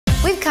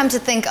We've come to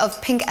think of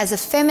pink as a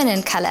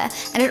feminine color,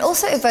 and it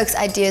also evokes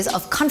ideas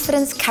of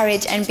confidence,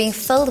 courage, and being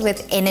filled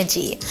with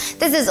energy.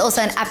 This is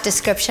also an apt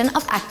description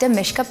of actor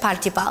Mishqah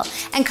Parthiepal,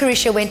 and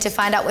Kerusha went to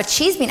find out what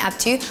she's been up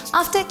to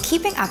after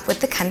keeping up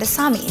with the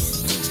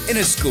Kandasamys. In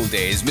her school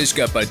days,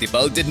 Mishqah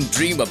Parthiepal didn't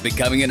dream of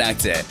becoming an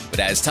actor, but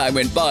as time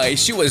went by,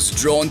 she was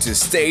drawn to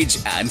stage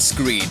and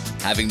screen.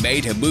 Having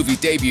made her movie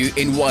debut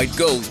in White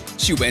Gold,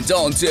 she went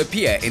on to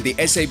appear in the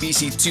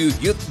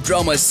SABC2 youth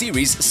drama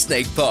series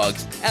Snake Park,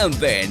 and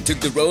then took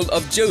the role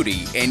of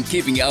Jodie in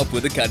Keeping Up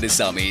with the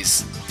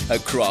Kandasamys. Her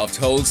craft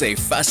holds a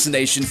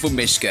fascination for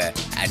Mishqah,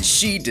 and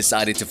she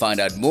decided to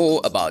find out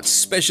more about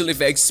special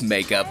effects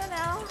makeup.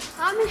 Hello.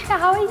 Hi Mishqah,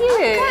 how are you?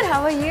 Good,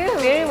 how are you?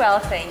 Very well,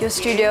 thank you. Your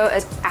studio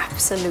is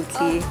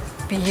absolutely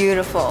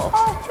beautiful.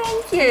 Oh,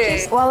 thank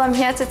you. Well, I'm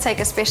here to take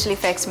a special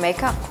effects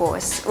makeup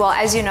course. Well,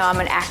 as you know, I'm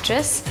an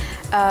actress,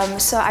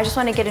 so I just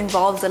want to get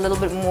involved a little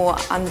bit more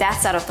on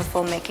that side of the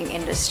filmmaking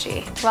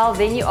industry. Well,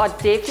 then you are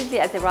definitely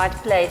at the right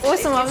place.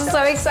 Awesome, I'm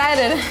so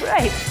excited.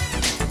 Great.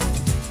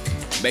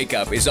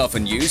 Makeup is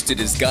often used to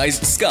disguise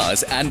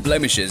scars and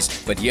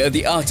blemishes, but here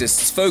the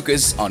artists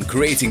focus on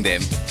creating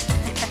them.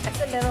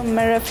 A little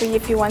mirror for you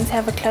if you want to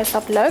have a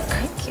close-up look.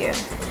 Thank you.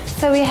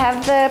 So we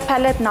have the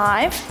palette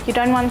knife. You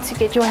don't want to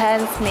get your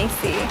hands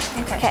messy.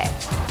 Okay.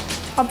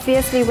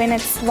 Obviously, when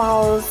it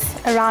swells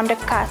around a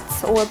cut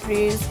or a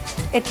bruise,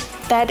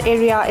 that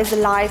area is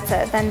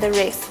lighter than the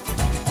rest.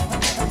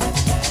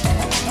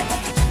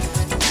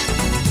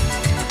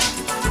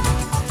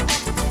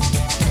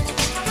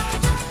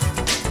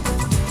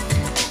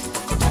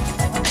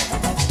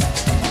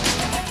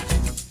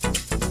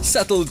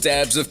 Subtle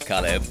dabs of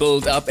color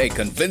build up a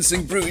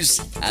convincing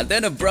bruise, and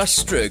then a brush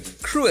stroke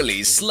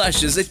cruelly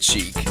slashes a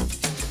cheek.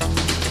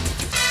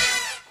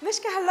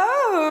 Mishqah,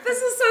 hello! This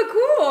is so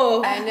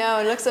cool! I know,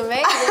 it looks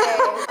amazing.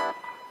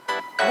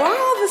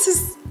 Wow, this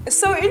is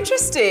so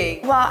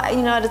interesting. Well,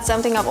 you know, it's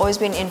something I've always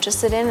been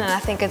interested in, and I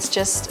think it's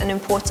just an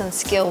important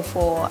skill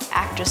for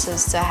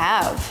actresses to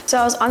have. So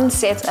I was on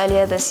set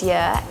earlier this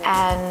year,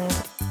 and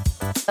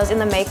I was in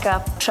the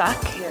makeup truck,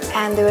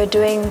 and they were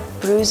doing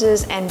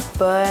bruises and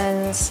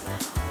burns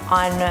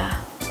on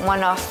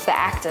one of the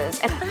actors.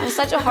 And I'm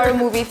such a horror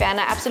movie fan,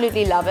 I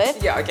absolutely love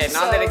it. Yeah, okay,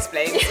 now that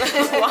explains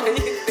why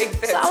you think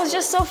this. So I was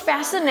just so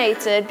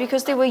fascinated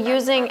because they were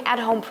using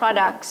at-home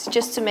products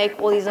just to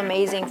make all these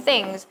amazing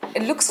things.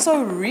 It looks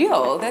so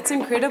real, that's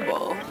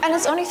incredible. And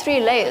it's only 3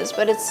 layers,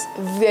 but it's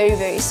very,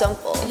 very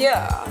simple.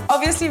 Yeah.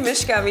 Obviously,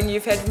 Mishqah, I mean,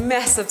 you've had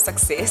massive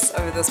success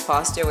over this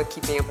past year with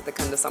Keeping Up with the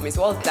Kandasamys.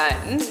 Well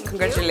done.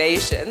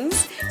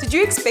 Congratulations. Did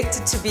you expect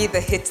it to be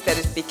the hit that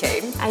it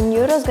became? I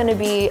knew it was going to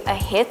be a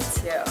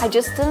hit. Yeah. I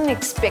just didn't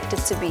expect it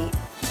to be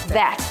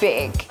that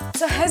big.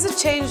 So has it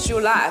changed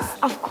your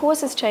life? Of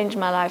course it's changed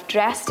my life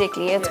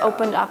drastically. It's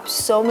opened up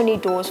so many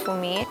doors for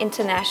me,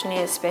 internationally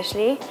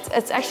especially.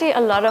 It's actually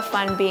a lot of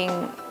fun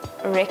being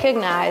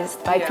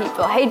recognized by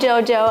people. Hey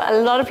Jojo,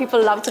 a lot of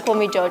people love to call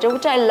me Jojo,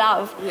 which I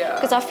love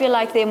because I feel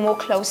like they're more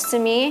close to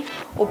me,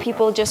 or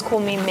people just call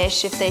me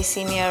Mish if they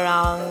see me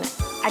around.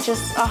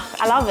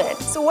 I love it.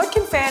 So what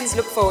can fans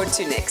look forward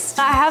to next?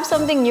 I have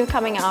something new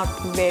coming out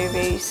very,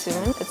 very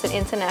soon. It's an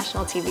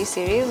international TV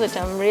series, which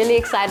I'm really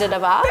excited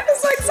about. That is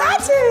so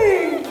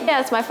exciting!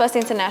 Yeah, it's my first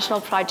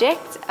international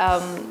project.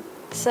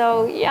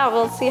 So yeah,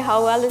 we'll see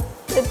how well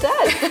it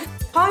does.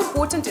 How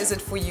important is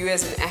it for you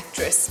as an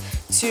actress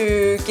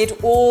to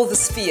get all the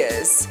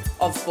spheres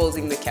of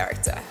building the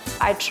character?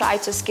 I try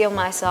to skill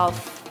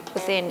myself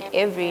within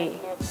every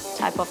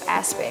type of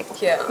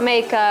aspect. Yeah.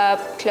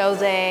 Makeup,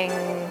 clothing,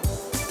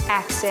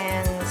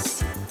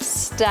 accents,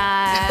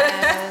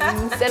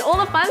 stunts, and all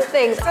the fun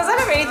things. Does that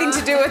have anything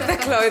to do with the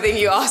clothing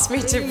you asked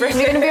me to bring?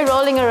 We're going to be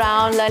rolling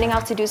around, learning how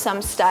to do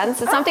some stunts.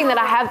 It's something that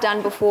I have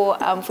done before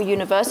for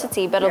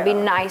university, but it'll be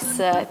nice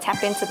to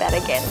tap into that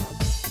again.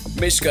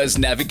 Mishqah's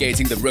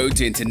navigating the road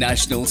to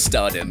international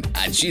stardom,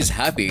 and she's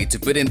happy to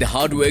put in the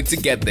hard work to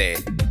get there.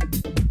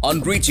 On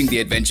reaching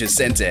the Adventure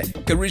Center,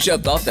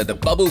 Kerusha thought that the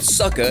bubble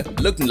soccer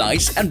looked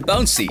nice and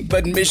bouncy,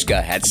 but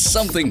Mishqah had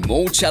something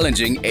more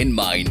challenging in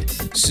mind.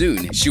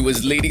 Soon, she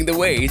was leading the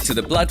way to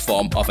the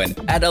platform of an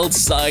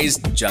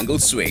adult-sized jungle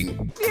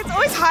swing. It's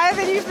always higher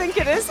than you think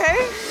it is,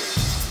 hey?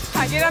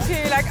 I get up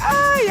here, you're like,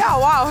 oh yeah,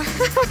 wow.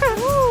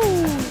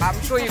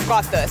 I'm sure you've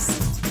got this.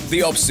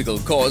 The obstacle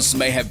course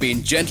may have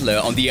been gentler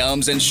on the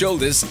arms and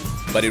shoulders,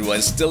 but it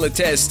was still a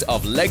test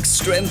of leg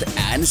strength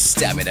and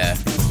stamina.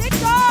 Let's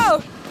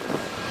go!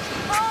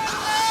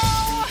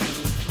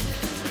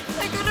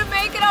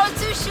 I was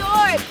too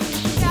short.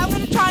 Yeah, I'm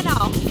gonna try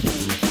now.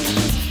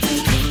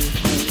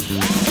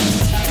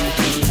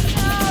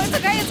 No, it's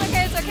okay, it's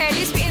okay, it's okay. At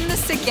least we're in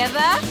this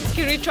together.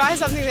 Can we try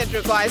something that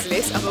requires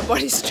less upper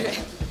body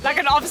strength? Like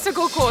an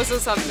obstacle course or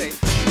something?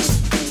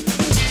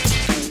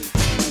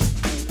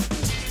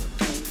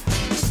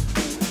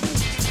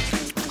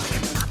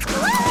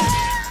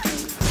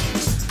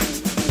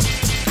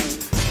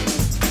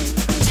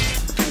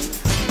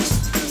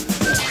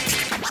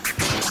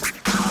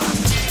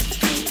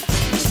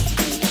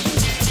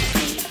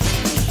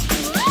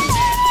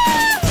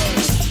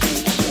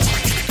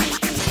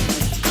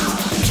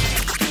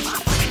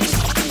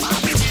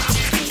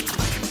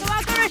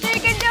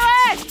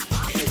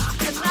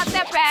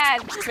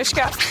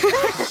 Mishqah.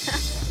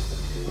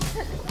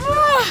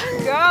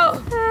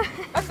 Girl,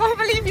 I can't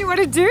believe you want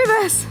to do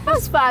this. It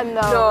was fun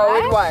though,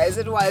 No, right?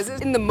 it was.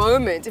 In the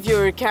moment, if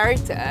you're a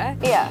character,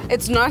 Yeah.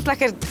 it's not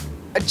like a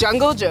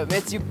jungle gym.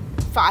 It's you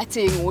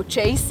fighting or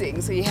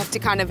chasing, so you have to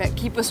kind of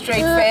keep a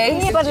straight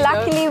face. Yeah, but you know.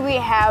 luckily we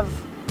have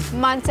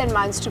months and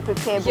months to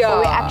prepare before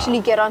we Yeah. actually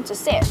get onto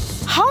set.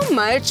 How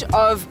much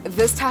of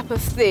this type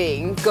of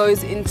thing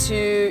goes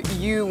into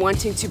you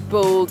wanting to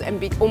build and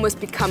almost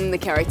become the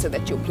character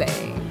that you're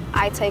playing?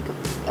 I take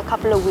a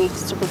couple of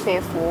weeks to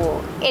prepare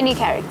for any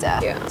character.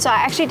 Yeah. So I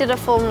actually did a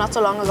film not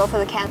so long ago for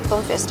the Cannes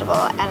Film Festival,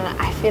 and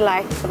I feel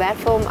like for that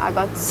film I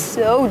got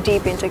so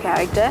deep into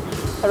character,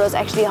 it was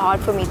actually hard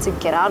for me to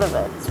get out of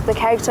it. The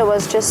character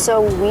was just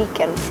so weak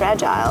and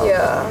fragile.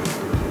 Yeah.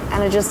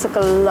 And it just took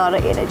a lot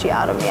of energy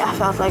out of me. I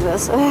felt like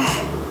this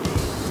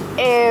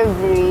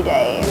every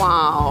day.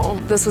 Wow,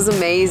 this was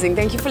amazing.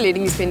 Thank you for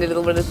letting me spend a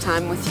little bit of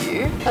time with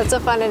you. It's a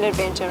fun and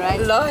adventure, right?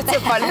 Lots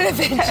of fun and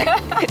adventure.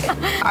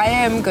 I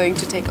am going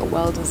to take a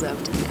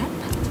well-deserved nap.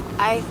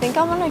 I think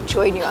I want to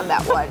join you on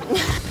that one.